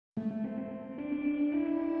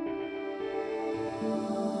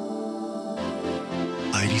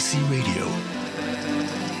Blues-IDC Radio,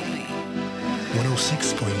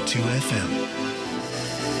 106.2 FM.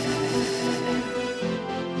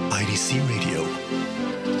 IDC Radio,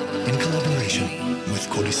 in collaboration with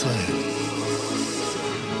Code Israel.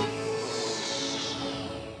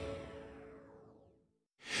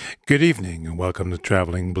 Good evening and welcome to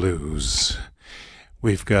Traveling Blues.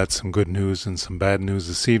 We've got some good news and some bad news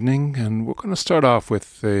this evening, and we're going to start off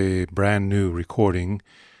with a brand new recording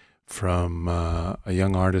from a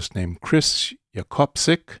young artist named Chris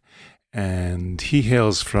Jakobczyk, and he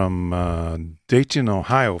hails from Dayton,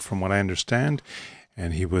 Ohio, from what I understand,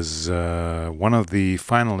 and he was one of the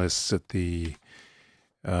finalists at the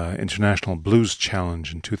International Blues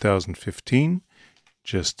Challenge in 2015,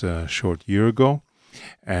 just a short year ago.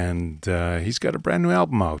 And he's got a brand new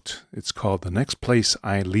album out. It's called The Next Place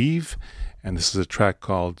I Leave, and this is a track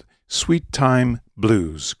called Sweet Time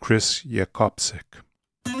Blues, Chris Jakobczyk.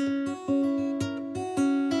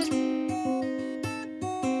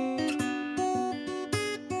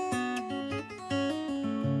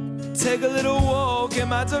 Take a little walk in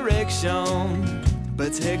my direction,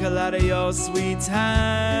 but take a lot of your sweet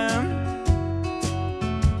time.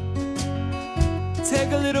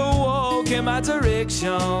 Take a little walk in my direction,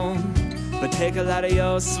 but take a lot of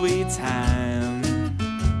your sweet time.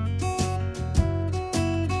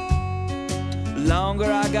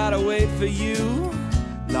 Longer I gotta wait for you,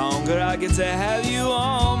 longer I get to have you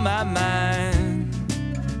on my mind.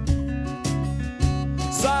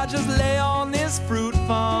 So I just lay on this fruit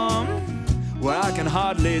farm where I can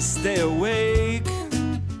hardly stay awake.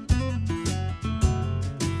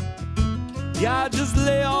 Yeah, I just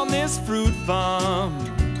lay on this fruit farm,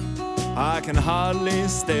 I can hardly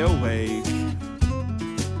stay awake.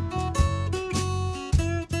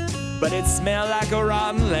 But it smelled like a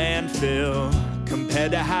rotten landfill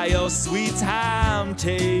compared to how your sweet time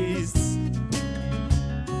tastes.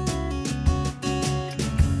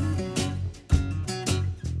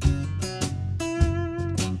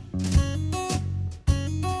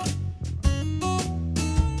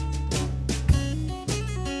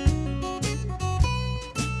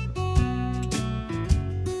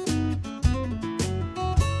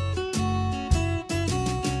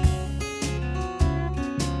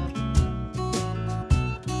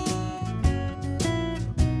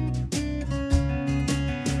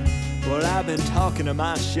 I've been talking to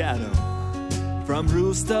my shadow from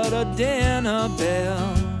rooster to dinner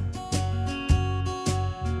bell.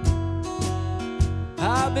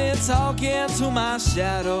 I've been talking to my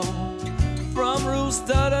shadow from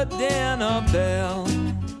rooster to dinner bell.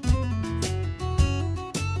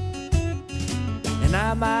 And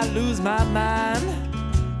I might lose my mind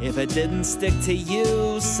if it didn't stick to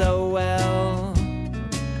you so well.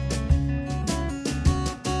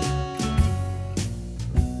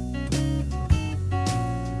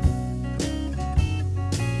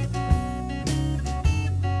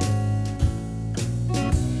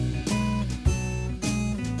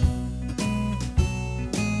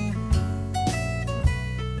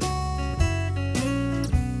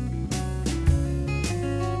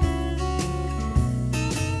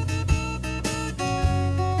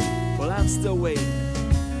 I'm still waiting,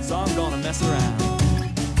 so I'm gonna mess around.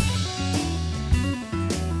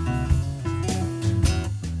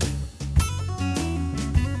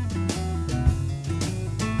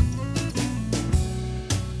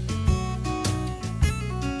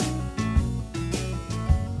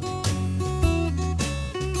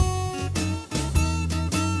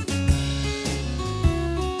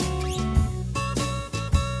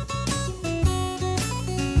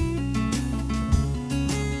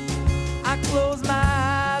 Close my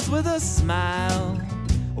eyes with a smile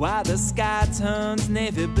while the sky turns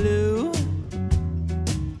navy blue.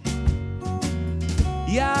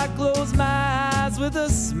 Yeah, I close my eyes with a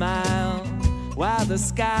smile while the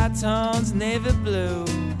sky turns navy blue.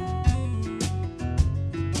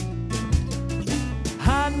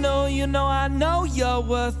 I know I know you're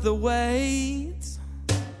worth the wait.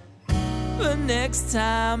 But next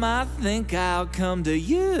time I think I'll come to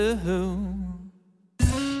you.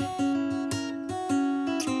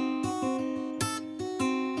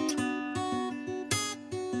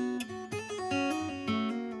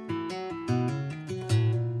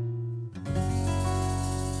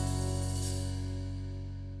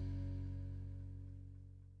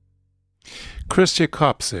 Chris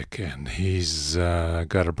Jakobczyk, and he's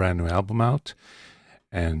got a brand new album out,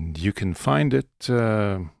 and you can find it,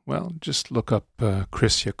 just look up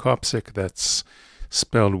Chris Jakobczyk. That's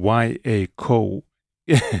spelled Yakopcic,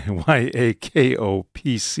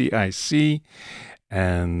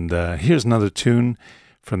 and here's another tune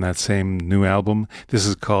from that same new album. This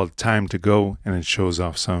is called Time to Go, and it shows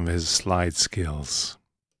off some of his slide skills.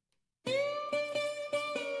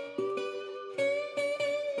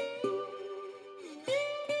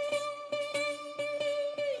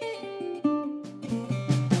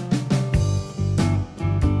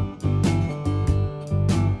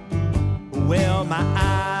 Well, my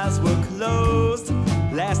eyes were closed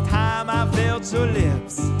last time I felt your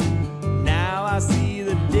lips. Now I see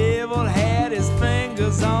the devil had his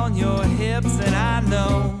fingers on your hips, and I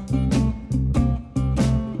know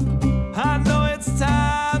it's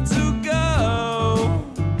time to go.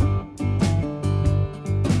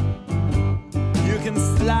 You can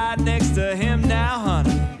slide next to him now,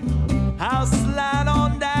 honey. I'll slide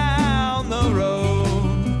on down the road.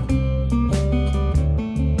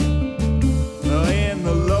 In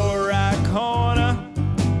the lower right corner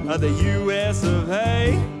of the U.S. of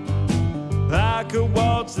A., I could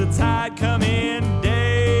watch the tide come in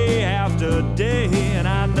day after day, and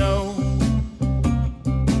I know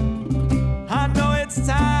it's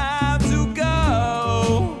time to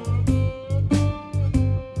go.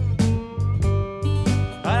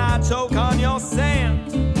 And I choke on your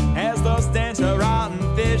scent as the stench of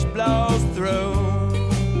rotten fish blows through.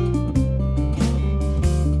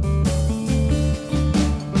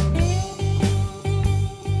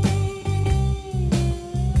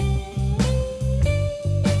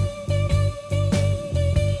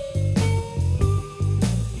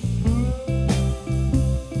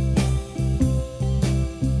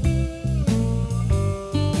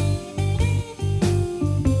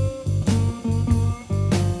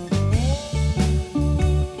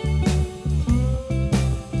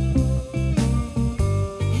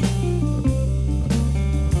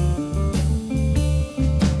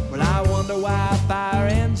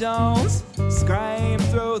 Jones scream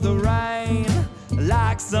through the rain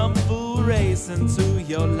like some fool racing to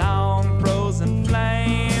your long frozen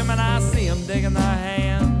flame, and I see them digging their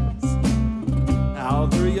hands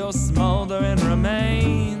out through your smoldering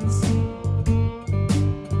remains.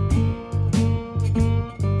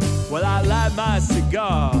 Well, I light my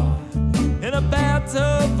cigar in a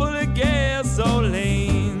bathtub full of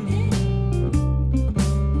gasoline.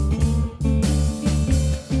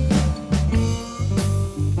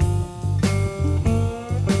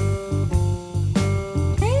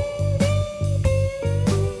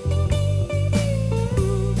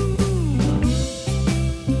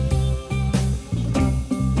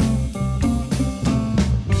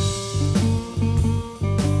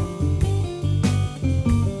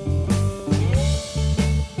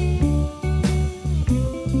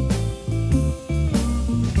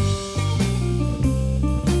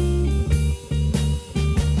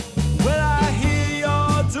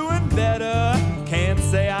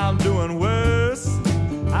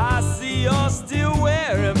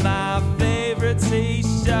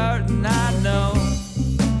 T-shirt, and I know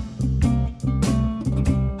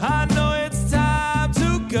it's time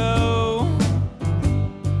to go.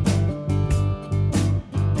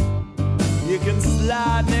 You can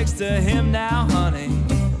slide next to him now, honey.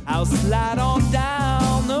 I'll slide on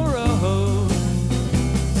down the road.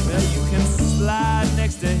 Well, you can slide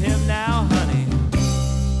next to him now, honey.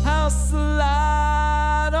 I'll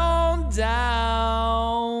slide on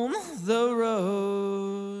down the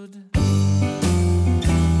road.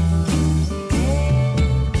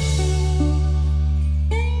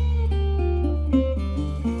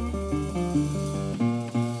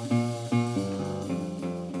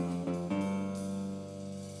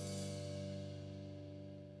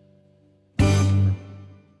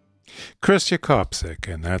 Chris Jakobczyk,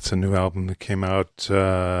 and that's a new album that came out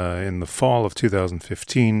in the fall of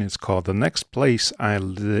 2015. It's called The Next Place I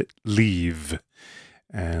Leave,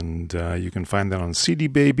 and you can find that on CD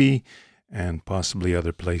Baby and possibly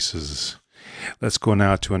other places. Let's go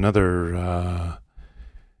now to another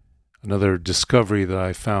discovery that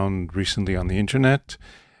I found recently on the internet.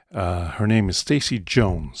 Her name is Stacy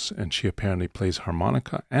Jones, and she apparently plays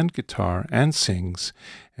harmonica and guitar and sings,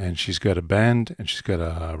 and she's got a band, and she's got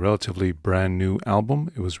a relatively brand new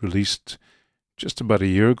album. It was released just about a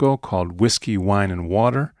year ago called Whiskey, Wine, and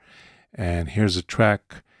Water, and here's a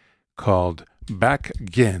track called Back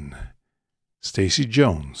Again. Stacy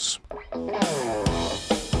Jones.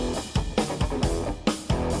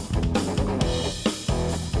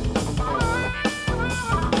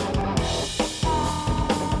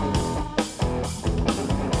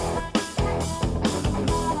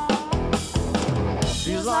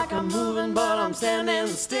 Like I'm moving, but I'm standing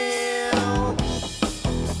still.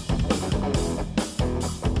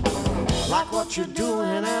 Like what you're doing,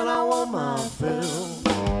 and I want my fill.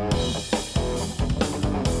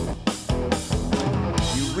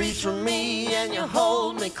 distance from me and you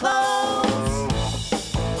hold me close.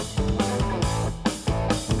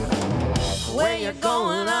 Where you're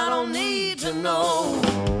going, I don't need to know.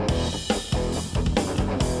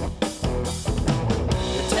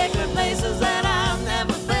 You take me places that I've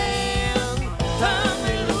never been. Turn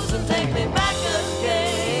me loose and take me back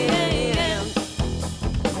again.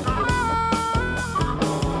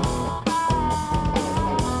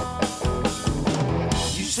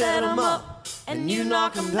 You set 'em up and you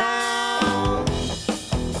knock 'em down.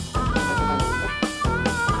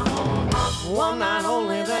 One night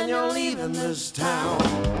only, then you're leaving this town.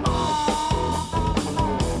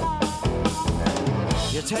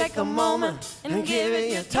 You take a moment and give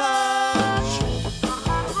it your touch.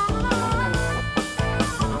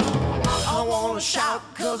 I wanna shout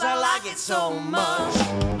 'cause I like it so much.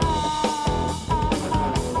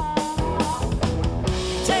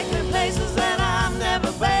 You take me places that I've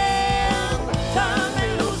never been. Turn me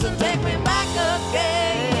loose and take me back again.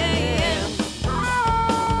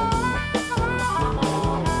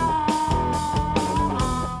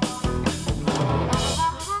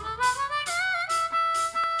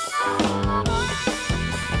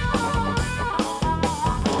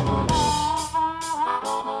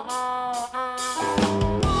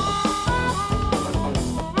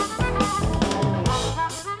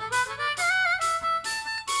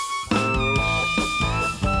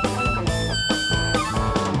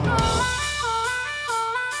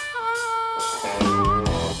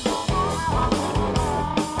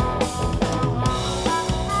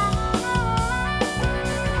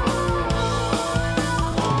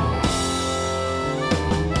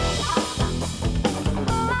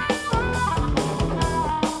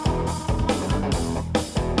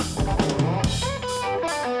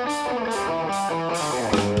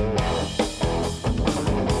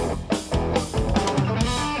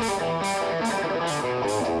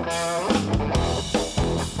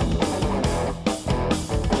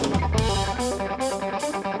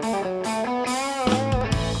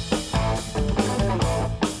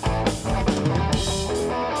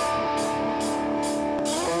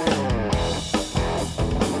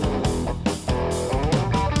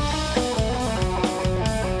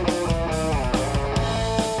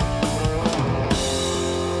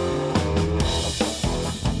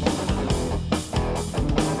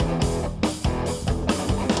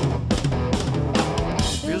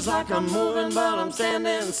 Like I'm moving, but I'm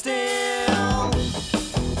standing still.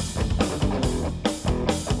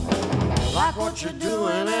 Like what you're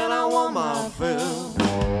doing, and I want my fill.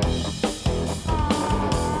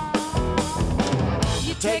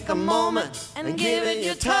 You take a moment and give it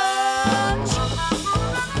your touch.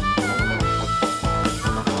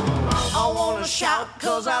 I wanna shout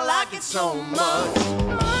 'cause I like it so much.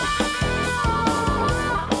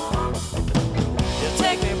 You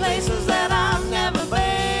take me places that I've never been.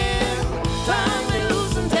 Turn me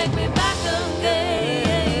loose and take me back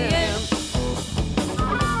again.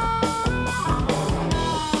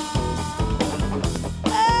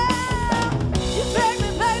 You take me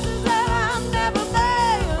places that I've never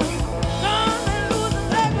been. Turn me loose and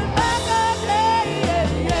take me back again.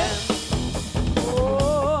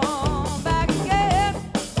 Oh, back again.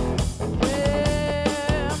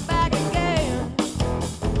 Yeah, back again.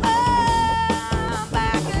 Oh,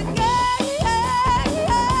 back again.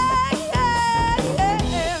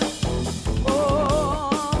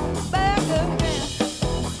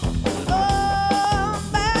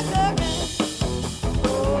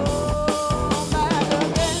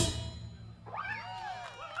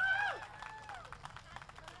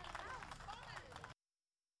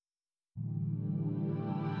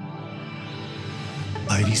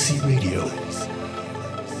 IDC Radio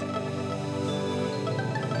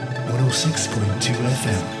 106.2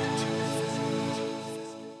 FM.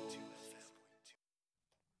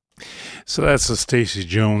 So that's the Stacey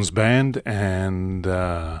Jones Band, and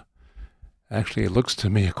actually it looks to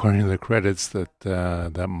me, according to the credits, that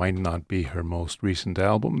that might not be her most recent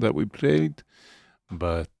album that we played,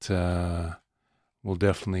 but we'll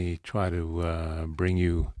definitely try to bring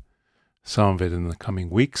you some of it in the coming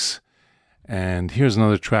weeks. And here's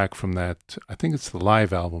another track from that, I think it's the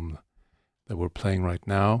live album that we're playing right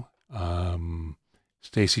now,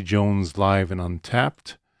 Stacey Jones Live and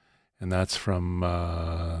Untapped, and that's from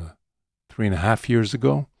 3.5 years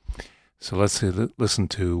ago. So let's listen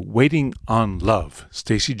to Waiting on Love,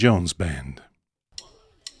 Stacey Jones Band.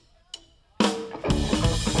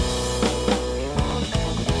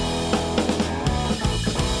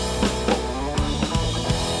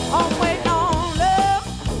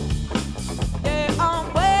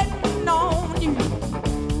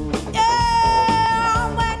 Yeah,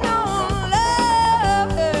 I'm waiting on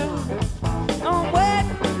love.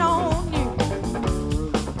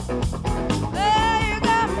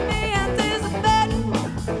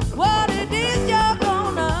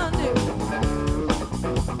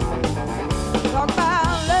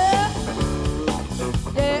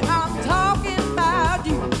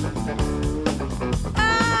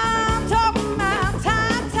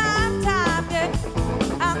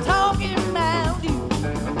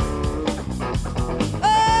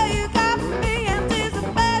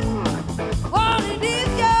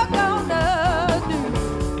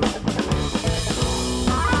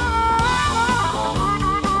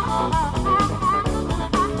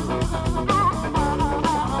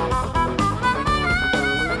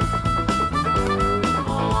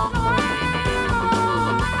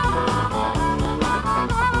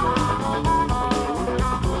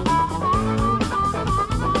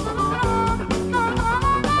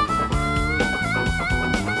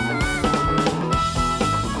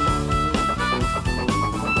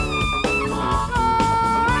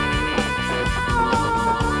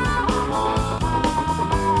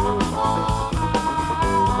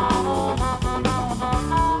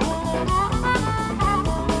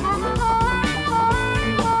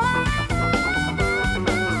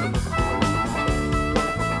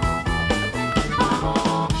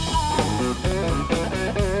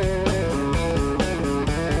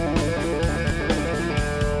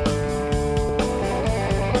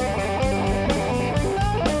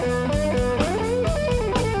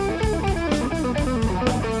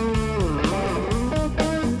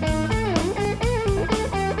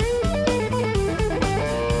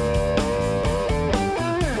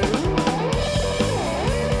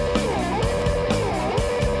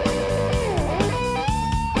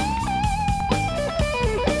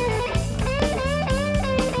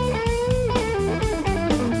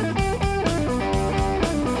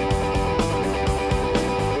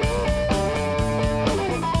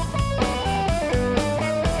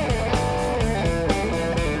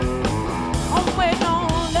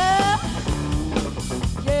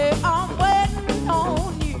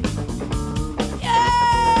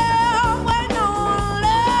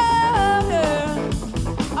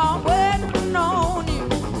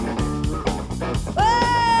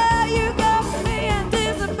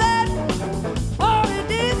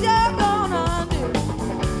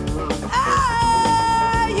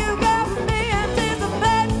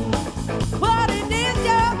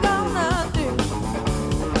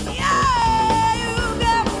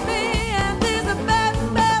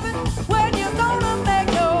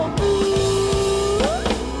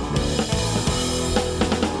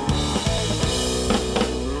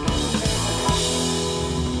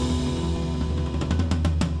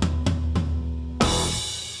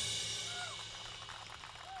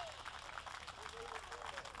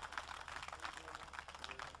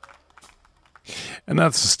 And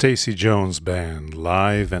that's the Stacey Jones Band,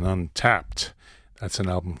 Live and Untapped. That's an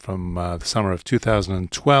album from the summer of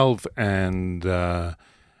 2012, and I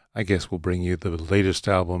guess we'll bring you the latest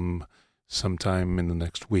album sometime in the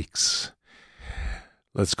next weeks.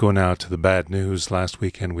 Let's go now to the bad news. Last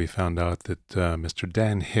weekend we found out that Mr.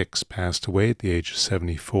 Dan Hicks passed away at the age of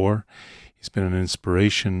 74. He's been an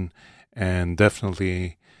inspiration and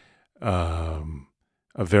definitely a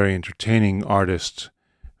very entertaining artist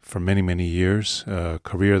for many, many years, a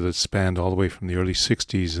career that spanned all the way from the early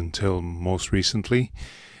 60s until most recently.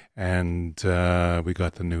 And we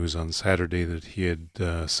got the news on Saturday that he had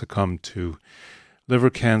succumbed to liver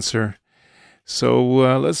cancer. So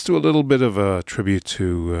let's do a little bit of a tribute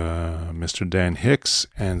to Mr. Dan Hicks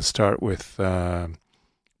and start with one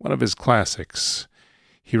of his classics.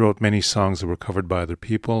 He wrote many songs that were covered by other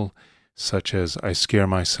people, such as I Scare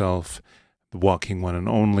Myself, The Walking One and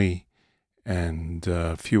Only, and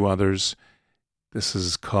a few others. This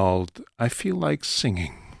is called I Feel Like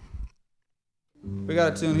Singing. We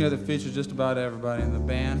got a tune here that features just about everybody in the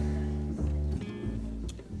band.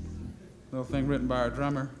 Little thing written by our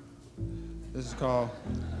drummer. This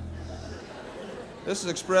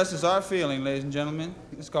expresses our feeling, ladies and gentlemen.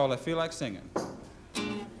 It's called I Feel Like Singing.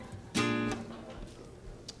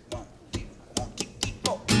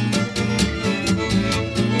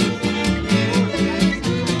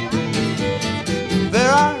 There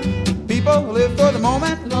are people who live for the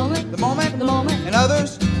moment, and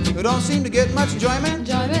others who don't seem to get much enjoyment.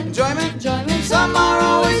 Some are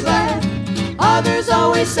always glad, others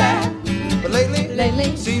always sad. But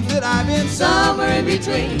lately, seems that I've been somewhere in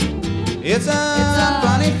between. It's a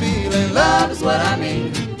funny feeling, love is what I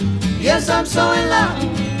mean. Yes, I'm so in love,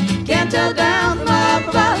 can't tell down from up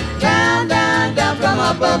above, down from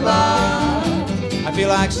up above. I feel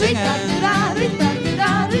like singing, I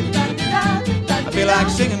feel like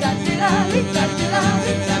singing.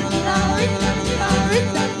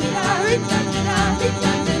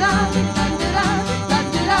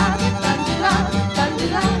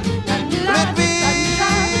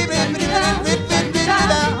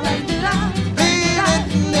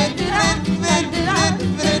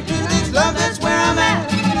 Love, that's where I'm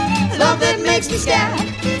at. Love that makes me scat.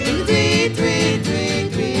 Yes,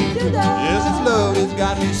 it's love that's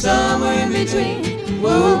got me somewhere in between.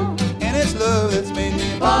 Whoa. And it's love that's made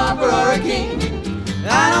me a pauper or a king.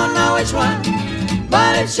 I don't know which one,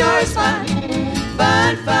 but it sure is fun.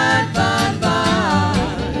 Fun.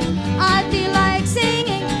 I feel like singing.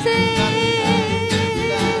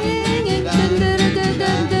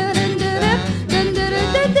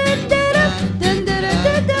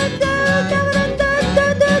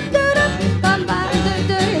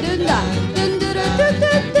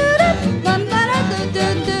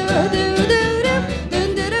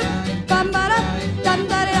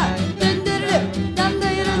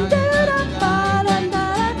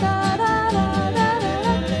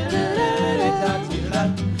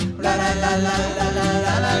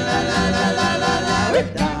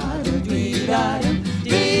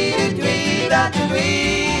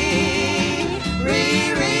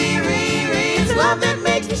 It's love that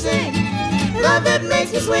makes me sing, love that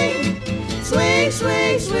makes me swing.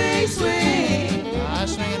 I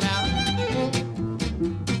swing it out.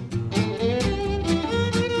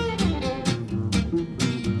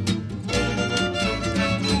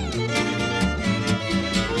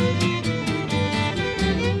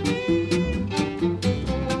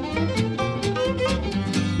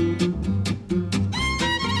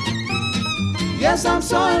 Yes, I'm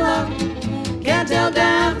so in love, can't tell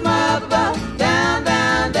down from up above, down.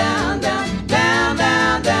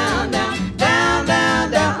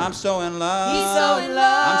 I'm so in love. He's so in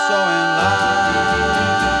love. I'm so in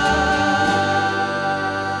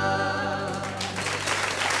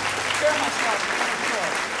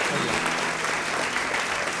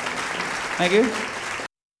love. Thank you.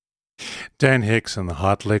 Dan Hicks and the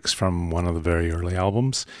Hot Licks from one of the very early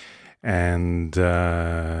albums. And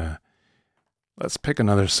let's pick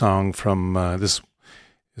another song from this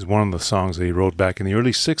is one of the songs that he wrote back in the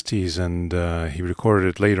early 60s, and he recorded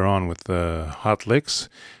it later on with the Hot Licks,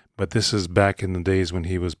 but this is back in the days when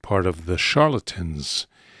he was part of the Charlatans,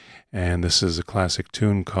 and this is a classic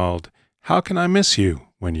tune called How Can I Miss You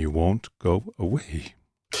When You Won't Go Away?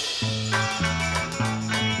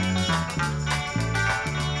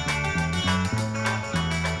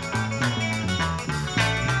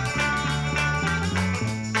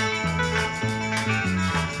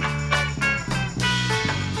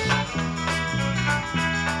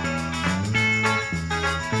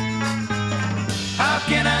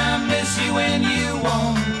 Can I miss you when you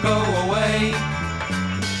won't go away?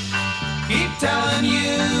 Keep telling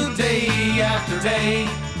you day after day.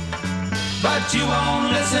 But you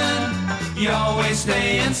won't listen, you always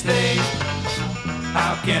stay and stay.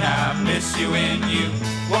 How can I miss you when you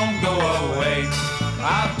won't go away?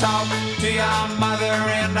 I've talked to your mother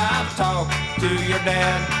and I've talked to your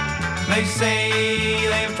dad. They say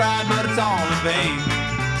they've tried but it's all in vain.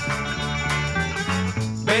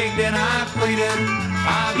 Begged and I pleaded,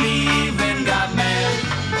 I've even got mad.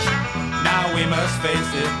 Now we must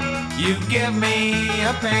face it, you give me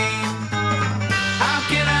a pain. How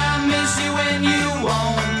can I miss you when you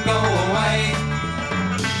won't go away?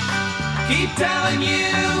 Keep telling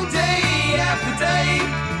you day after day,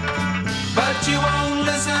 but you won't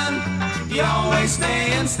listen, you always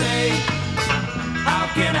stay and stay. How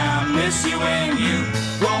can I miss you when you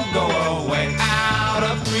won't go away? Out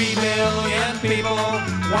of 3 billion people,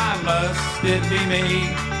 why must it be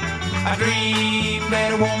me? I dream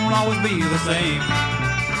that it won't always be the same.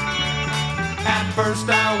 At first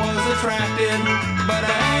I was attracted, but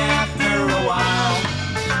after a while,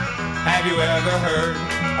 have you ever heard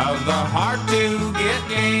of the hard to get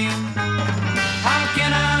game? How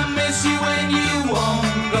can I miss you when you won't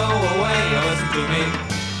go away? Listen to me.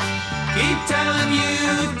 Keep telling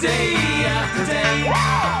you day after day,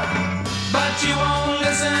 but you won't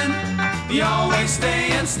listen, you always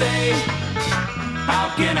stay and stay.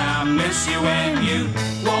 How can I miss you when you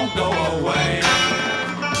won't go away?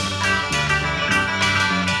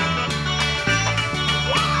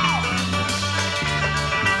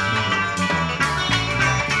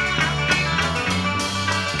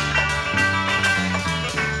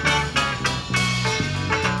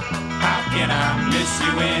 Miss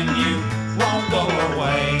you when you won't go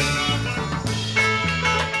away.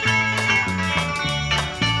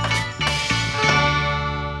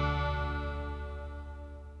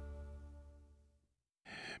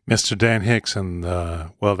 Mr. Dan Hicks and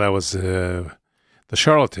well, that was the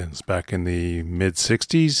Charlatans back in the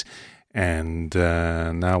mid-'60s, and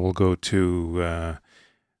now we'll go to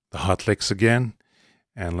the Hot Licks again,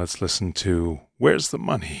 and let's listen to Where's the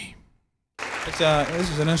Money? This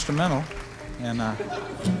is an instrumental, and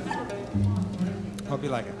hope you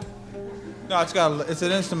like it. No, it's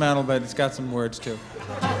an instrumental, but it's got some words too.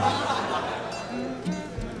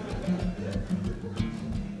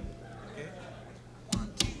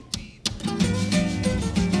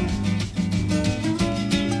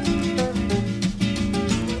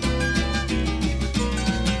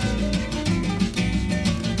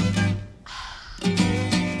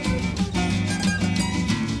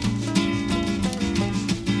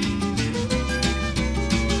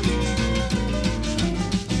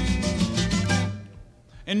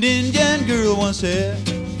 An Indian girl once said,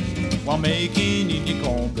 while making Indian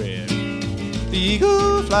cornbread, the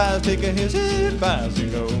eagle flies, take a hissy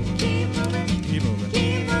bicycle. Keep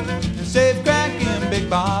moving. And safe cracking Big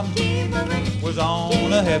Bob was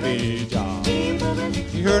on a heavy job.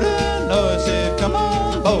 He heard a noise, said, come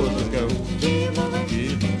on, boys, let's go. Keep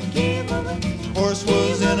moving. Horse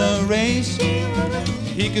was in a race,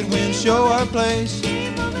 he could win show or place.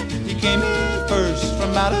 He came in first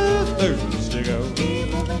from out of thirds to go.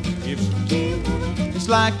 It's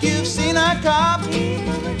like you've seen a cop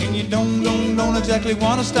and you don't exactly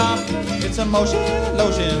want to stop. It's a motion,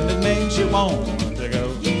 lotion that makes you want to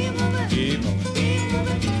go. Keep moving.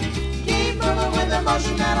 Keep moving with the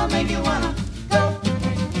motion that'll make you wanna go.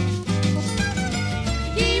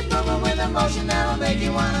 Keep moving with the motion that'll make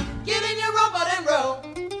you wanna get in your robot and roll.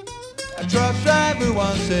 A truck driver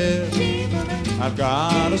once said, I've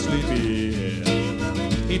got a sleepy head.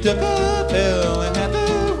 He took a pill and had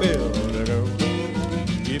the will to go.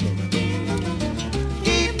 Keep moving.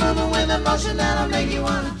 Keep moving with the motion that'll make you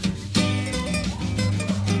wanna.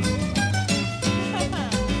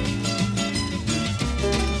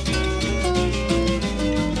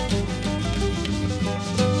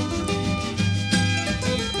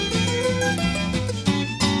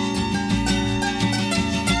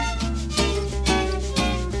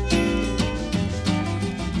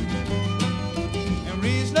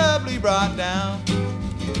 Brought down,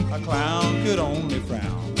 a clown could only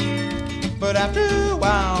frown. But after a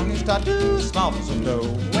while, he started to smell for some dough.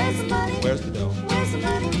 Where's the money? Where's the dough? Where's the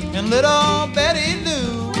money? And little Betty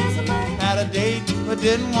Lou had a date but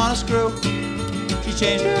didn't want to screw. She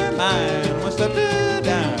changed her mind when slipped her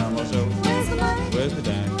down or so. Where's the money? Where's the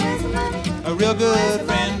dime? Where's the money? A real good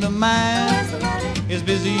friend of mine is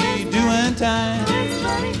busy doing time.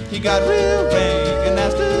 He got real rank and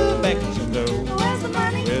asked the bank for some dough. Where's the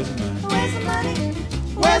money? Where's the money?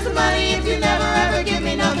 Where's the money if you never ever give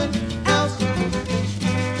me nothing else?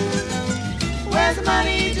 Where's the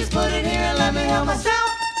money? Just put it here and let me help myself.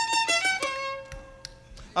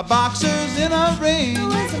 A boxer's in a ring.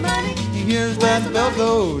 Where's the money? He hears that bell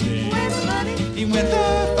go ding. Where's the money? He went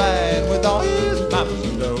to fight with all his mamas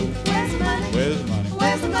and dough. Where's the money? Where's the money?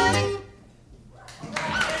 Where's the money?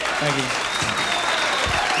 Thank you.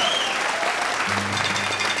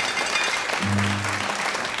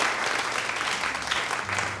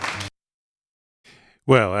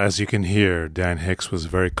 Well, as you can hear, Dan Hicks was a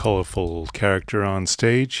very colorful character on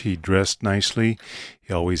stage. He dressed nicely.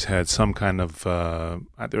 He always had some kind of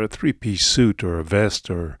either a three-piece suit or a vest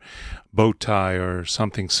or bow tie or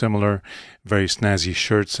something similar. Very snazzy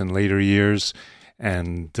shirts in later years.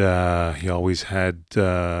 And he always had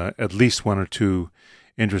at least one or two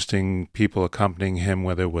interesting people accompanying him,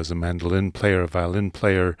 whether it was a mandolin player, a violin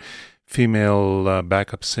player, female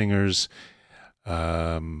backup singers.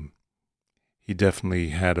 He definitely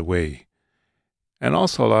had a way. And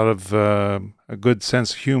also a lot of a good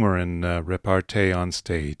sense of humor and repartee on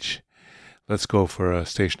stage. Let's go for a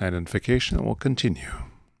station identification and we'll continue.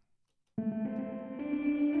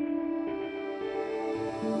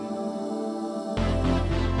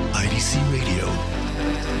 IDC Radio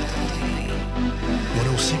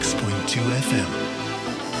 106.2 FM.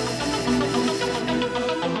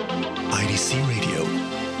 IDC Radio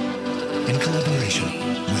in collaboration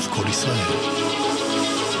with Kol Israel.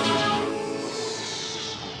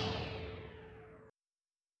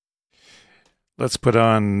 Let's put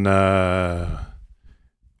on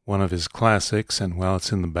one of his classics, and while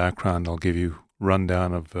it's in the background, I'll give you a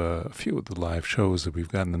rundown of a few of the live shows that we've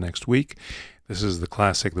got in the next week. This is the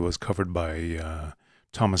classic that was covered by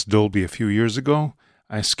Thomas Dolby a few years ago.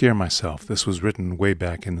 I Scare Myself. This was written way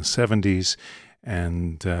back in the 70s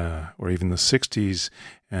and or even the 60s,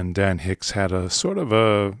 and Dan Hicks had a sort of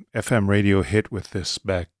a FM radio hit with this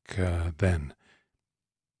back then.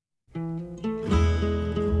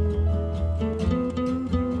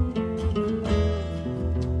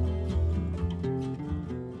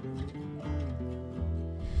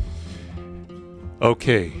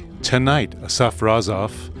 Okay, tonight Asaf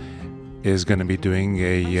Razov is going to be doing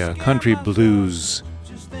a country blues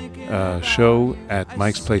show at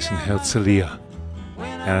Mike's Place in Herzliya.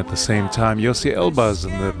 And at the same time, Yossi Elbaz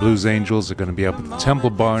and the Blues Angels are going to be up at the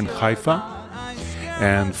Temple Bar in Haifa.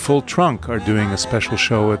 And Full Trunk are doing a special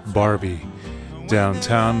show at Barbie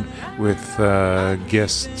downtown with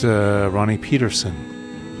guest Ronnie Peterson.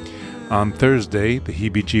 On Thursday, the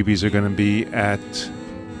Heebie-Jeebies are going to be at...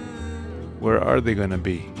 Where are they going to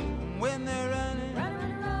be?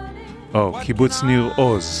 Oh, Kibbutz Nir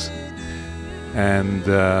Oz. And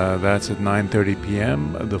that's at 9:30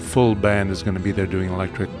 p.m. The full band is going to be there doing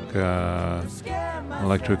electric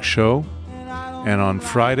show. And on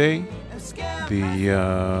Friday,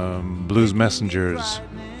 the Blues Messengers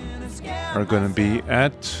are going to be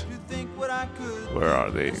at... Where are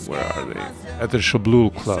they? At the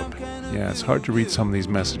Shablul Club. Yeah, it's hard to read some of these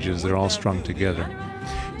messages. They're all strung together.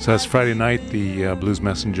 So that's Friday night, the Blues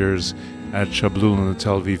Messengers at Shablul in the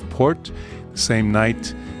Tel Aviv port. The same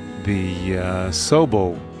night, the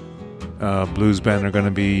Sobo Blues Band are going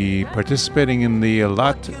to be participating in the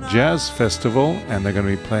Eilat Jazz Festival, and they're going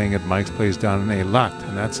to be playing at Mike's Place down in Eilat,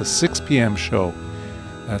 and that's a 6 p.m. show.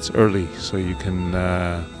 That's early, so you can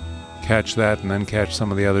catch that and then catch some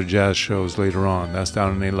of the other jazz shows later on. That's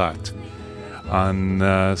down in Eilat.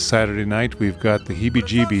 On Saturday night, we've got the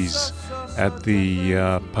Heebie-Jeebies at the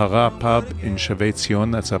Para Pub in Shavei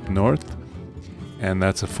Tzion, that's up north, and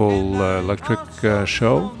that's a full electric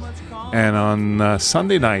show. And on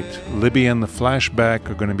Sunday night, Libby and the Flashback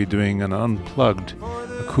are going to be doing an unplugged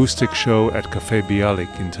acoustic show at Cafe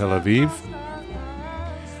Bialik in Tel Aviv.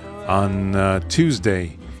 On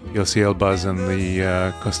Tuesday, Yossi Elbaz and the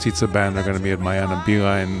Kostitza Band are going to be at Mayana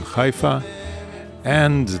Bira in Haifa,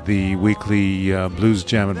 and the weekly Blues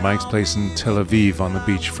Jam at Mike's Place in Tel Aviv on the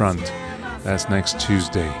beachfront. That's next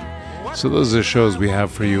Tuesday. So those are the shows we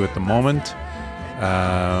have for you at the moment.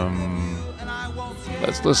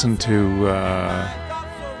 Let's listen to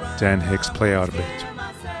Dan Hicks play out a bit.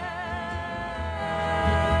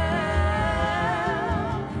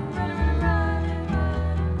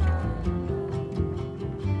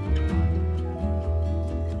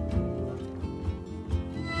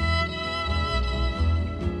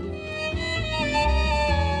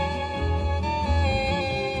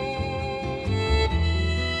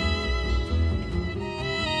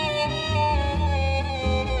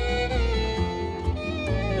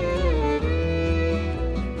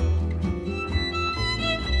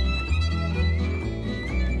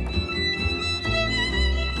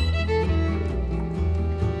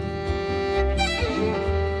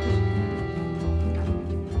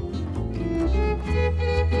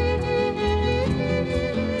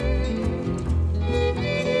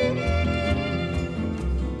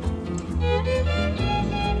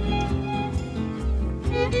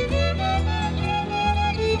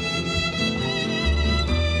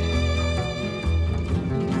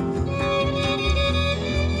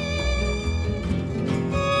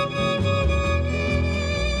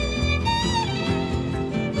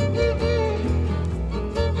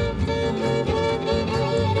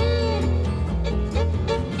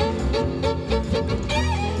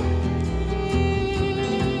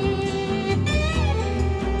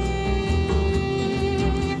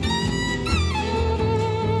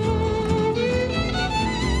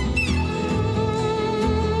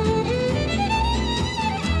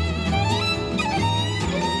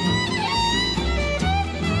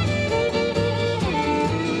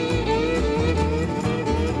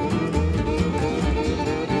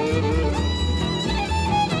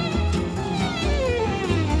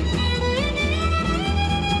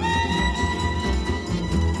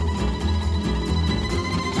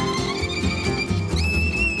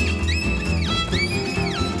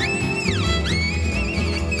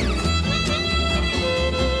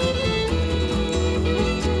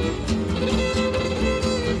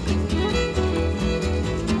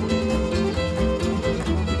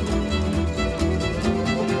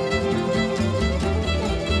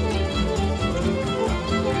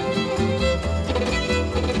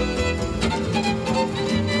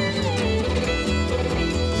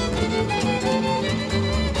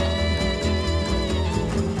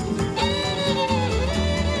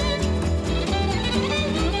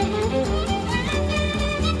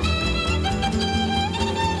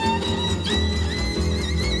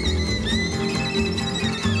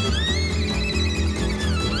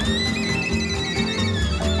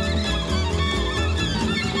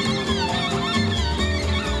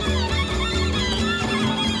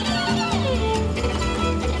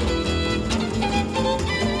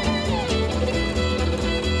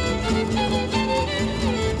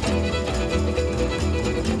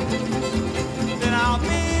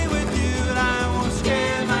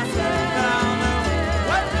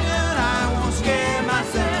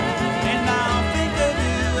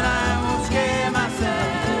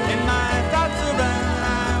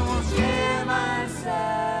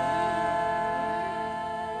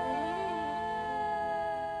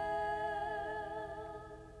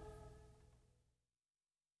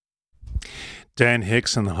 Dan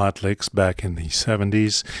Hicks and the Hot Licks back in the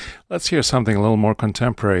 70s. Let's hear something a little more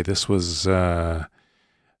contemporary. This was a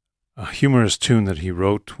humorous tune that he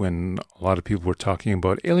wrote when a lot of people were talking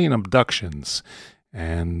about alien abductions,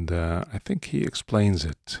 and I think he explains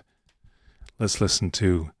it. Let's listen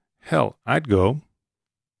to Hell, I'd Go.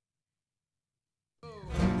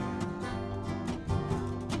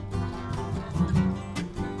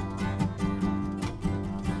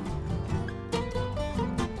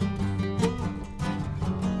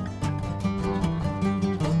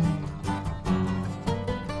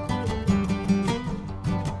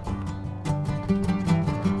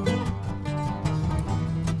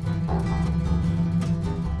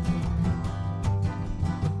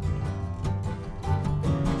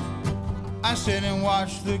 I sit and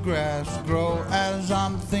watch the grass grow as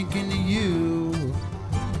I'm thinking of you.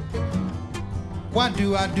 Why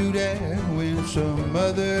do I do that when some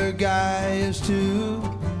other guy is too?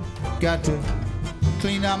 Got to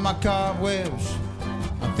clean out my cobwebs.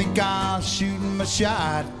 I think I'll shoot my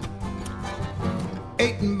shot.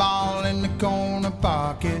 8 ball in the corner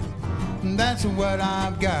pocket. That's what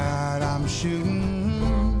I've got. I'm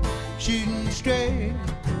shooting straight.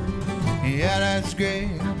 Yeah, that's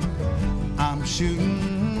great. I'm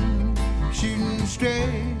shooting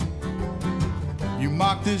straight. You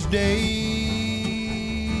mark this day.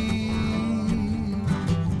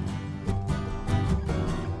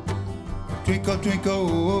 Twinkle,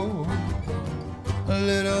 twinkle, a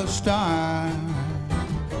little star.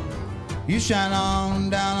 You shine on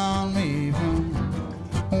down on me from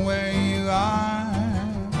where you are.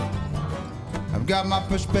 I've got my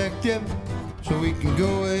perspective, so we can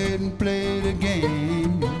go ahead and play the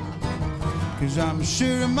game. 'Cause I'm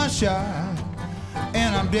sure of my shot,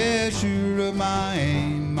 and I'm dead sure of my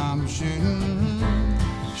aim. I'm shooting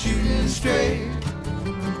straight.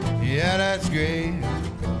 Yeah, that's great.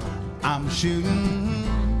 I'm shooting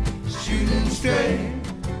straight.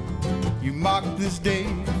 You mark this day,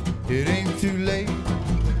 it ain't too late.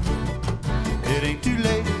 It ain't too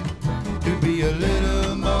late to be a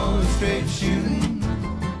little more straight shooting.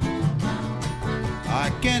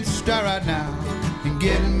 I can't start right now and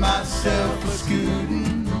getting myself a scooting.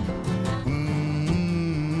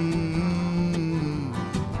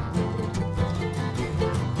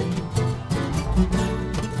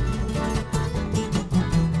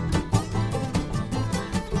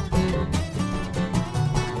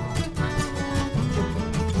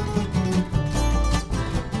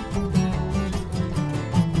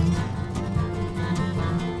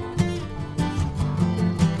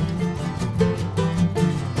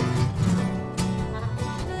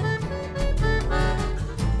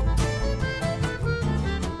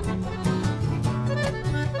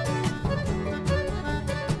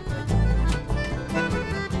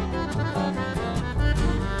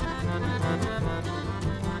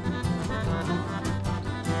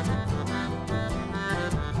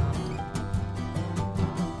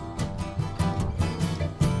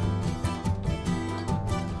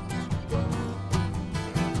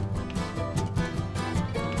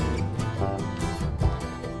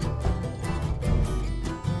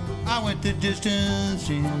 I went the distance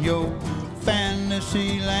in your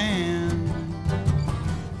fantasy land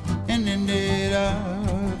and ended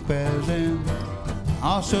up as an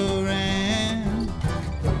also ran.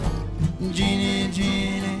 Genie,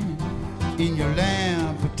 genie, in your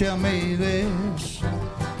lamp, tell me this.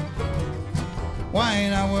 Why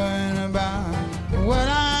ain't I worrying about what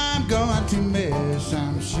I'm going to miss?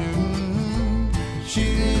 I'm shooting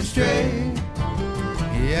straight.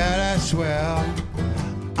 Yeah, that's swell.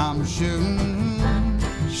 I'm shooting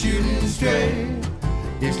straight.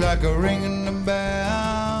 It's like a ringing the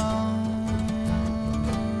bell.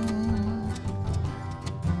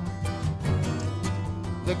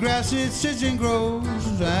 The grass it sits and grows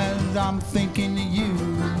as I'm thinking of you.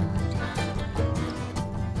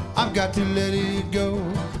 I've got to let it go,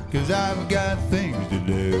 'cause I've got things to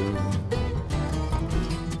do.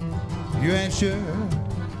 You ain't sure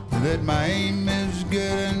that my aim is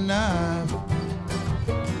good enough.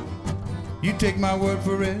 You take my word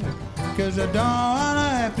for it, 'cause I don't wanna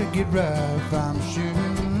have to get rough. I'm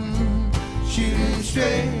shooting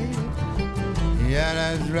straight. Yeah,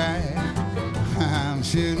 that's right. I'm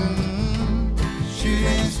shooting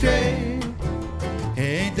straight.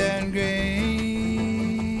 Ain't that great?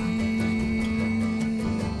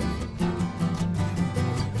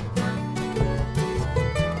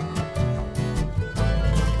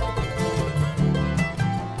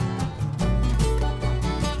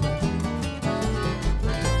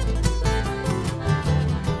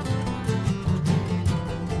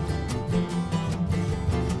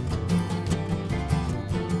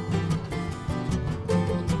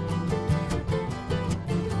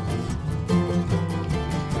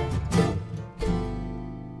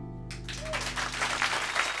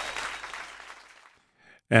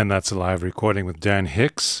 And that's a live recording with Dan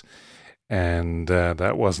Hicks. And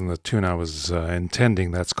that wasn't the tune I was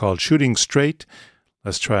intending. That's called Shooting Straight.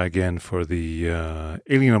 Let's try again for the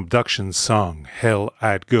Alien Abduction song, Hell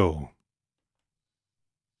I'd Go.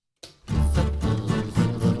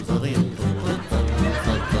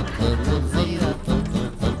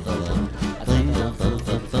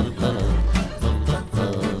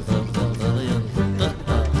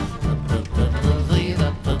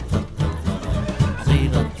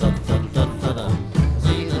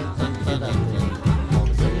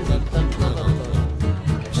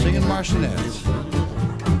 Martinettes.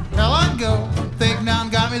 Hell, I'd go. They down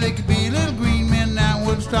got me. They could be little green men now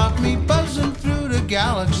would stop me buzzing through the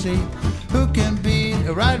galaxy. Who can be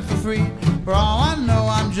a ride for free? For all I know,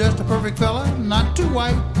 I'm just a perfect fella, not too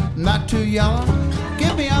white, not too yellow.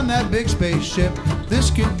 Get me on that big spaceship. This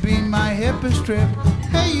could be my hippest trip.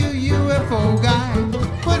 Hey, you UFO guy,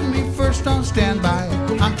 put me first on standby.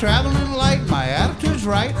 I'm traveling light, my attitude's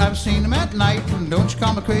right. I've seen them at night, and don't you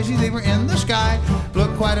call me crazy, they were in the sky.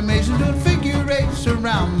 Look quite amazing, doing figure eights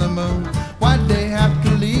around the moon. Why'd they have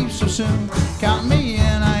to leave so soon? Count me in,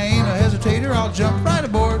 I ain't a hesitator. I'll jump right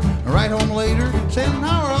aboard and right home later, saying,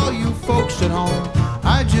 how are all you folks at home?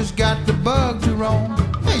 I just got the bug to roam.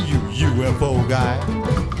 Hey, you UFO guy,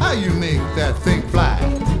 how you make that thing fly?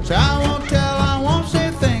 Say, I won't tell, I won't say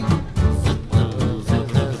a thing.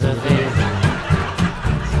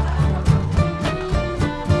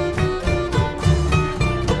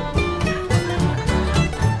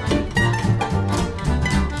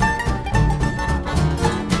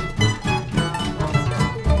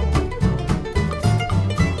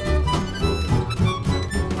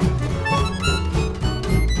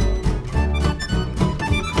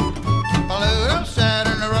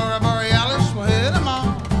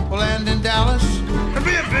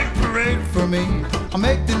 I'll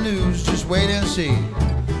make the news, just wait and see.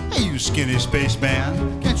 Hey, you skinny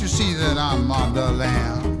spaceman, can't you see that I'm on the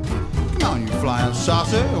land? Come on, you flying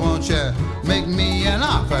saucer, won't you make me an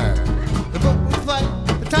offer? The boat will fight,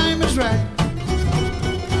 the time is right.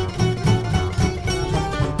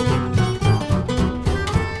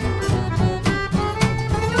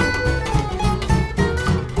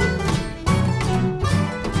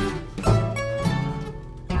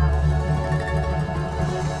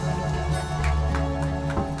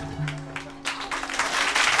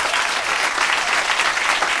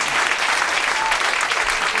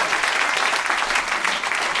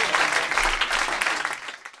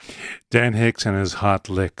 Dan Hicks and his Hot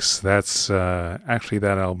Licks. That's actually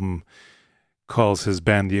that album calls his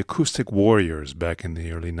band the Acoustic Warriors back in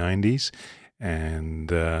the early 90s. And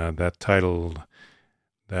that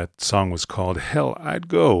song was called Hell I'd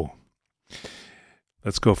Go.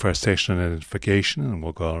 Let's go for our station identification and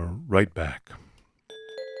we'll go right back.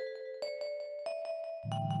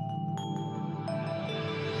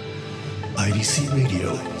 IDC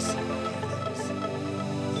Radio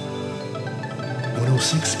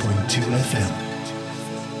 106.2 FM.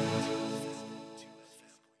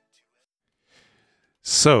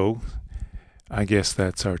 So, I guess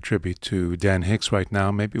that's our tribute to Dan Hicks right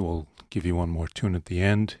now. Maybe we'll give you one more tune at the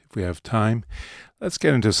end if we have time. Let's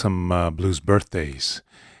get into some blues birthdays.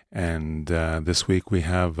 And this week we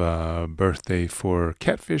have a birthday for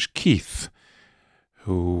Catfish Keith,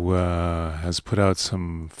 who has put out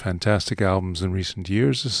some fantastic albums in recent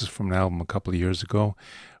years. This is from an album a couple of years ago.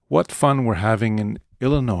 What fun we're having in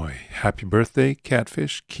Illinois. Happy birthday,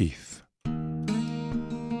 Catfish Keith.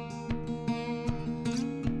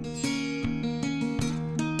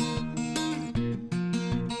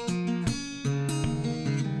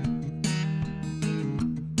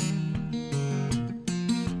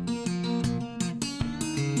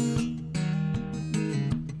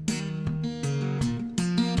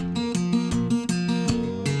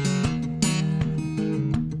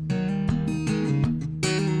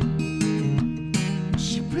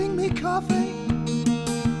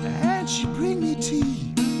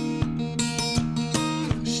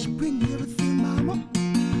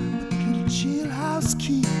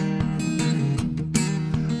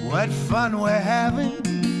 What fun we're having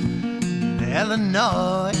in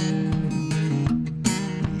Illinois,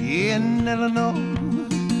 in Illinois,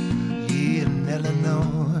 in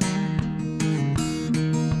Illinois.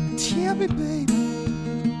 Tell me, baby,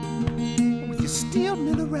 will you still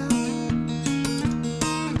mill around?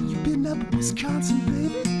 You've been up in Wisconsin,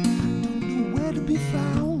 baby, don't know where to be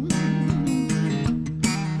found.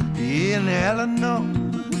 In Illinois,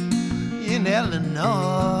 in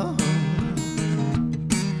Illinois.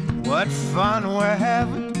 What fun we're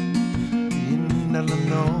having in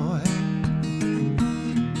Illinois.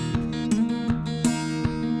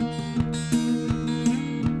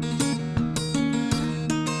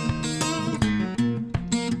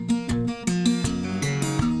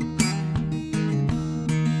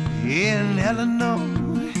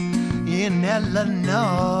 Illinois, in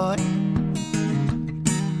Illinois.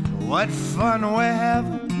 What fun we're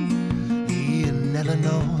having in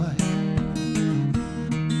Illinois.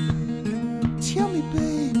 Tell me,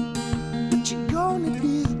 babe, what you gonna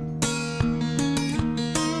do?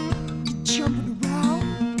 You jumping around,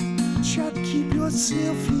 try to keep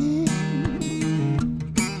yourself here.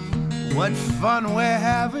 What fun we're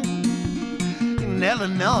having in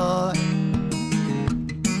Illinois.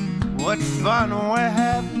 What fun we're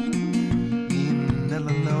having in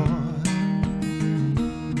Illinois.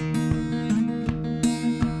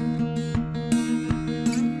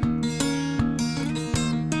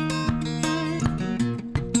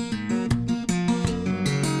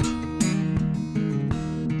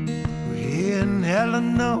 In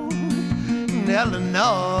Illinois, in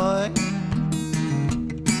Illinois.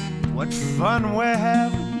 What fun we're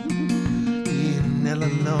having in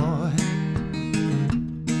Illinois.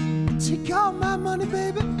 Take all my money,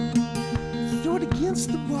 baby, throw it against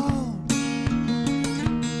the wall.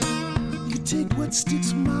 You take what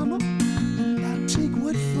sticks, mama, and I'll take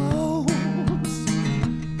what falls.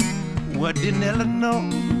 What in Illinois,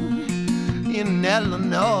 in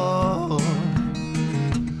Illinois.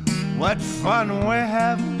 What fun we're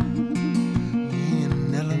having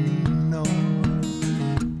in Illinois.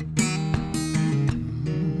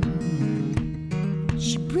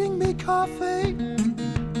 She bring me coffee,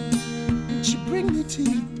 and she bring me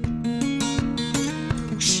tea.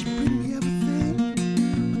 She bring me everything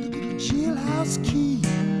but the jailhouse key.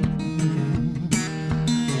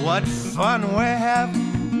 What fun we're having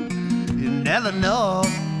in Illinois.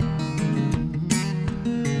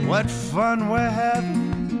 What fun we're having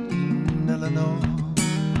in Illinois.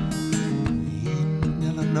 In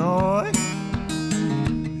Illinois.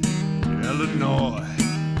 Illinois.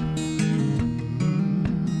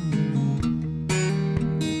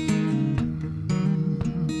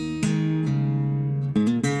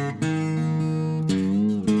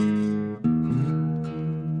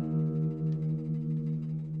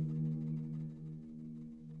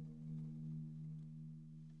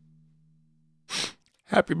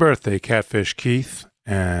 Happy birthday, Catfish Keith.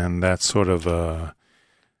 And that's sort of a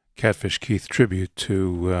Catfish Keith tribute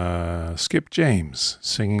to Skip James,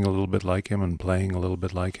 singing a little bit like him and playing a little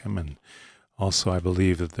bit like him. And also I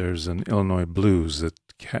believe that there's an Illinois blues that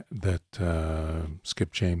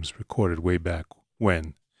Skip James recorded way back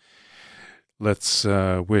when. Let's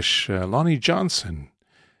wish Lonnie Johnson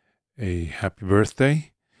a happy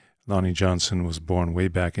birthday. Lonnie Johnson was born way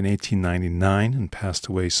back in 1899 and passed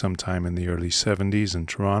away sometime in the early 70s in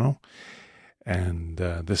Toronto. And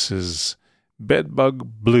this is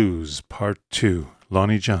Bedbug Blues Part 2,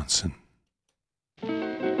 Lonnie Johnson.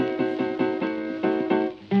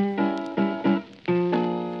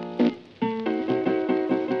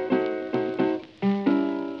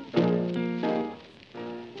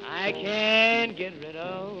 I can't get rid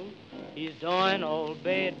of these darn old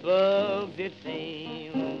bedbugs, it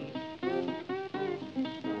seems.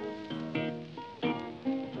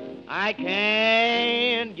 I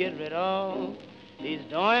can't get rid of these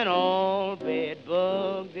darn old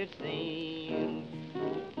bedbugs, it seems.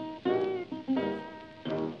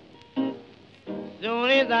 Soon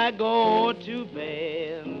as I go to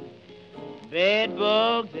bed,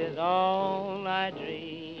 bedbugs is all I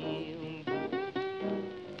dream.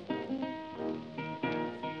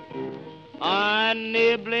 A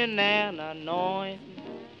nibbling and a gnawing,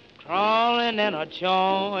 crawling and a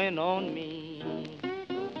chawing on me.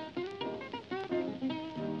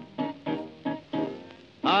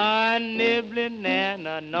 A nibbling and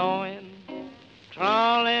a gnawing,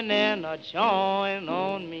 crawling and a chawing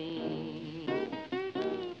on me.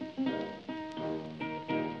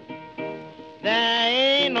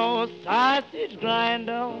 There ain't no sausage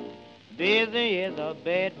grinder busy as a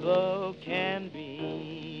bedbug can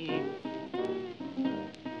be.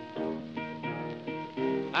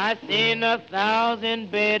 I seen 1,000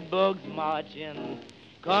 bedbugs marching,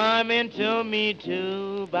 coming to me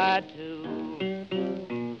two by two.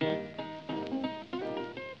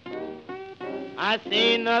 I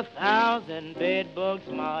seen 1,000 bedbugs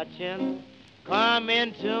marching,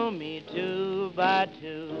 coming to me two by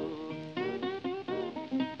two.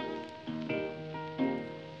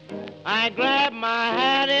 I grabbed my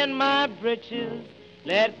hat and my breeches,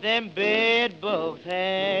 let them bedbugs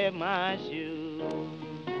have my shoes.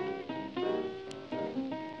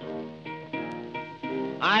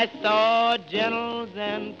 I saw generals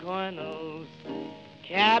and colonels,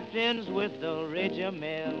 captains with the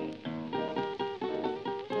regiment.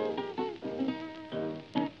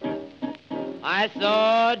 I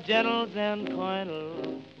saw generals and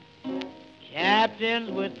colonels,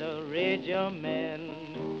 captains with the regiment,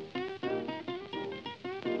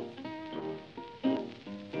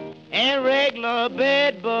 and regular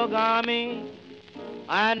bedbug army.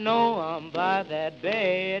 I know I'm by that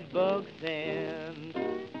bedbug scent.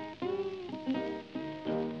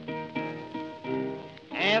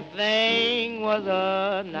 Everything was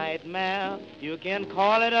a nightmare. You can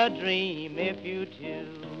call it a dream if you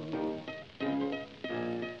choose.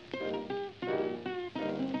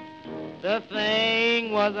 The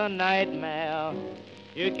thing was a nightmare.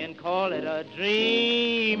 You can call it a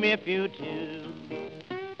dream if you choose.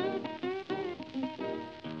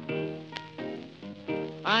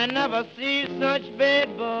 I never see such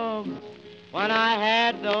bedbugs when I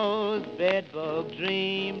had those bedbug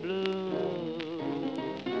dream blues.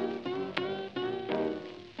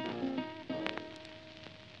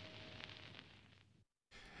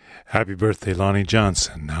 Happy birthday, Lonnie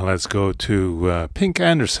Johnson. Now let's go to Pink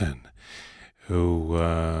Anderson, who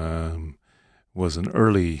was an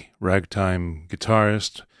early ragtime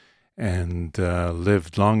guitarist and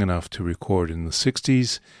lived long enough to record in the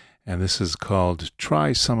 60s. And this is called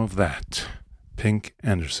Try Some of That. Pink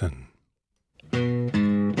Anderson. I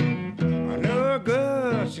know a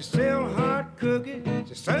girl, she sell hot cookies,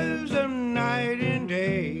 she serves them night and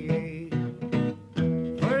day.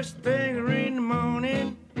 First thing in the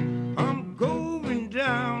morning, I'm going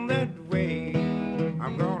down that way.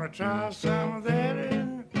 I'm gonna try some of that,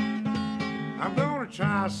 I'm gonna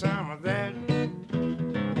try some of that.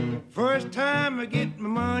 First time I get my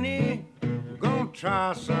money, I'm gonna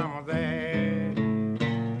try some of that.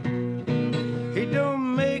 It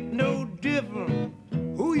don't make no difference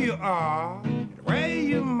who you are, where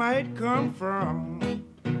you might come from.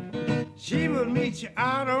 She will meet you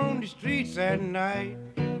out on the streets at night,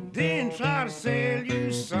 then try to sell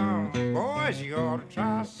you some. Boys, you ought to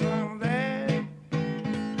try some of that.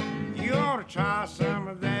 You ought to try some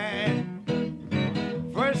of that.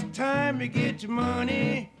 First time you get your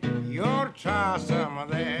money, you ought to try some of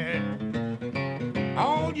that.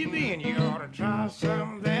 All you mean, you ought to try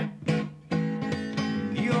some of that.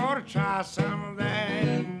 You ought to try some of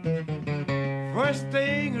that. First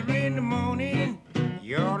thing in the morning,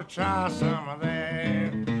 you ought to try some of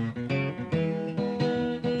that.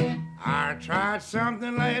 I tried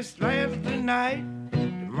something last night.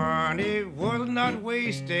 The money was not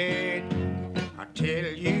wasted. I tell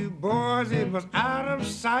you, boys, it was out of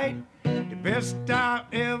sight. The best I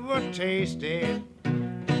ever tasted.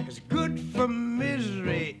 It's good for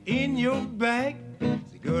misery in your back.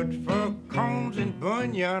 It's good for cones and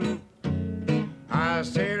bunion. I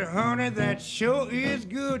said, honey, that sure is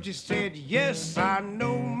good. She said, yes, I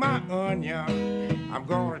know my onion. I'm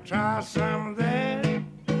gonna try some of that.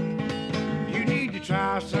 You need to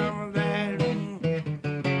try some of that.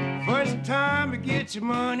 First time you get your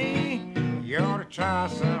money, you ought to try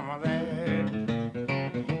some of that.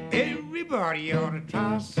 Everybody ought to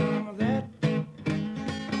try some of that.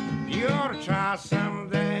 You ought to try some of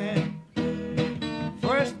that.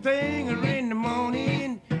 First thing in the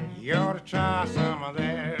morning, you ought to try some of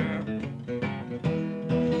that.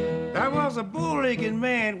 There was a bull-legged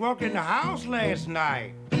man walking the house last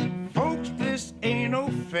night. Folks, this ain't no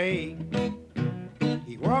fake.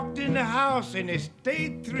 He walked in the house and he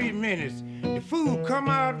stayed 3 minutes. The fool come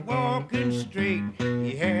out walking straight.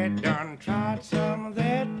 He had done tried some of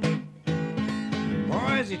that.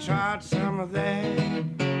 Boys, he tried some of that.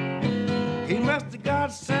 He must have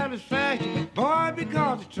got satisfaction, boy,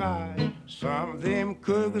 because he tried some of them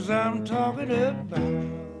cookies I'm talking about.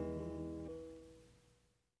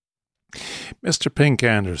 Mr. Pink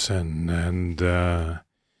Anderson, and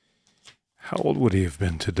how old would he have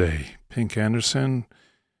been today? Pink Anderson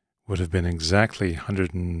would have been exactly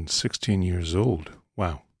 116 years old.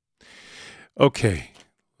 Wow. Okay,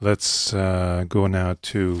 let's go now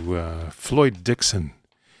to Floyd Dixon,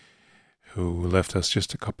 who left us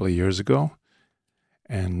just a couple of years ago.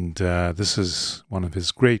 And this is one of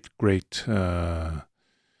his great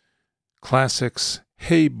classics,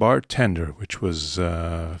 Hey Bartender, which was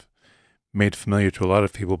made familiar to a lot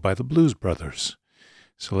of people by the Blues Brothers.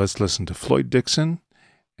 So let's listen to Floyd Dixon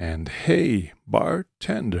and Hey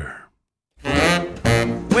Bartender.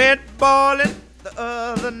 Went bowling the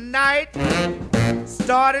other night,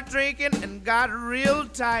 started drinking and got real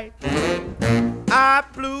tight. I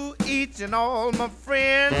blew each and all my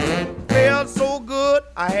friends, felt so good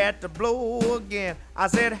I had to blow again. I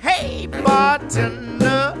said, hey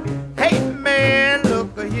bartender, hey man,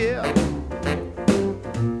 look here.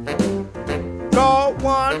 Draw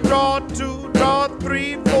 1, draw 2, draw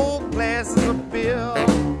 3, 4 glasses of beer.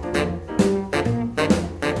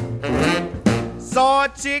 Saw a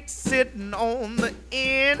chick sitting on the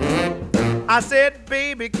end, I said,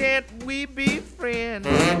 baby, can't we be friends?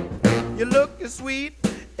 You look as sweet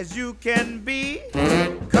as you can be.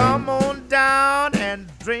 Come on down and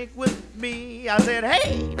drink with me. I said,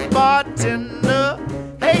 hey, bartender,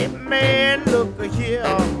 hey, man, look here.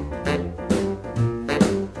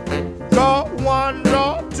 Draw one,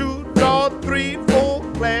 draw two, draw three, four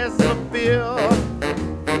glasses of beer.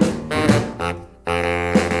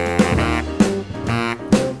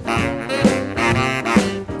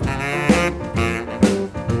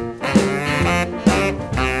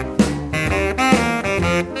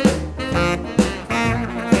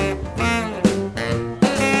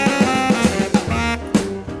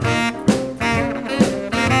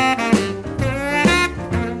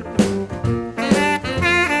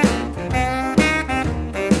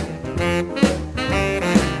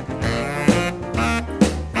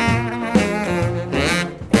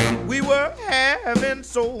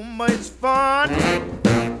 So much fun,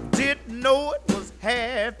 didn't know it was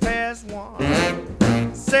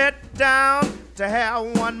 1:30. Sat down to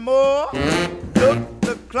have one more, looked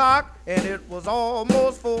the clock and it was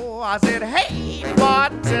almost 4. I said, hey,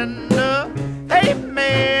 bartender, hey,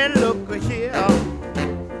 man, look here.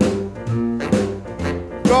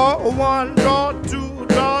 Draw one, draw two,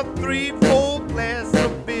 draw three, four glasses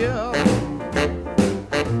of beer.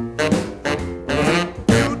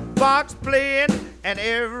 Jukebox playing and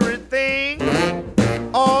everything,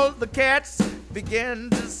 all the cats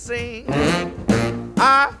began to sing.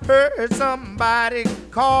 I heard somebody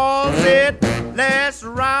call, said, last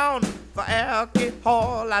round for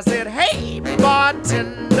alcohol. I said, hey,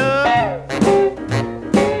 bartender,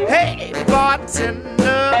 hey,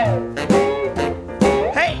 bartender,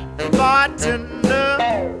 hey, bartender,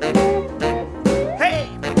 hey,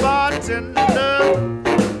 bartender,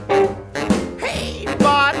 hey,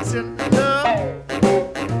 bartender.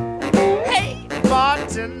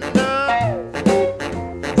 Bartender,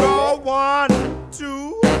 draw 1,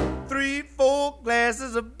 2, 3, 4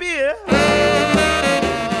 glasses of beer.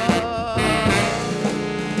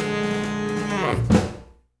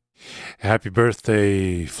 Happy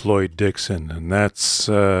birthday, Floyd Dixon. And that's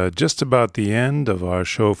just about the end of our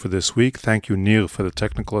show for this week. Thank you, Neil, for the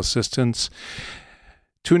technical assistance.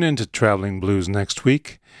 Tune in to Traveling Blues next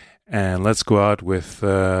week, and let's go out with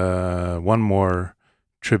one more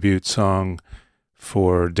tribute song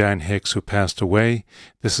for Dan Hicks, who passed away.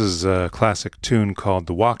 This is a classic tune called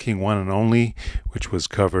The Walking One and Only, which was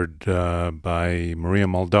covered by Maria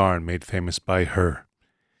Muldaur and made famous by her.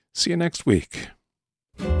 See you next week.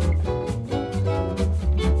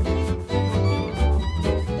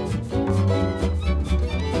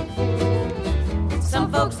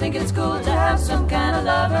 Some folks think it's cool to have some kind of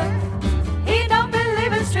lover. He don't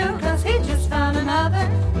believe it's true, 'cause he just found another.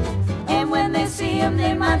 And when they see him,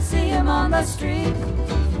 they might see him on the street.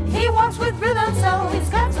 He walks with rhythm, so he's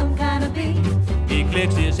got some kind of beat. He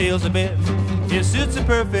clicks his heels a bit, his suit's a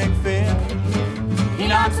perfect fit. He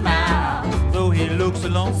knocks him out, Though he looks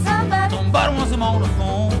alone, somebody wants him on the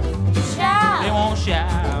phone. shout. They won't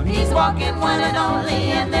shout. He's walking one and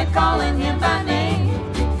only, and they're calling him by name.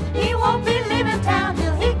 He won't be leaving town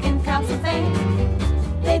till he can cop some fame.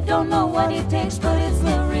 They don't know what he takes, but it's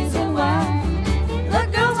the reason why. The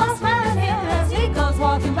girls are smiling him as he goes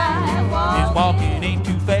walking by. His walking ain't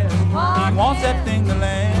too fast. He wants that thing to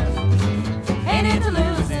last. Ain't it to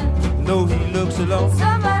lose him? Though he looks alone,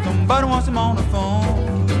 Somebody wants him on the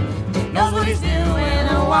phone. knows what he's doing,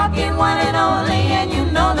 a walking one and only, and you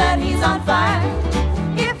know that he's on fire.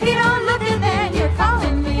 If he don't look at then you're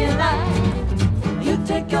calling me a lie. You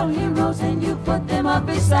take your heroes and you put them up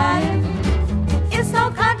beside him.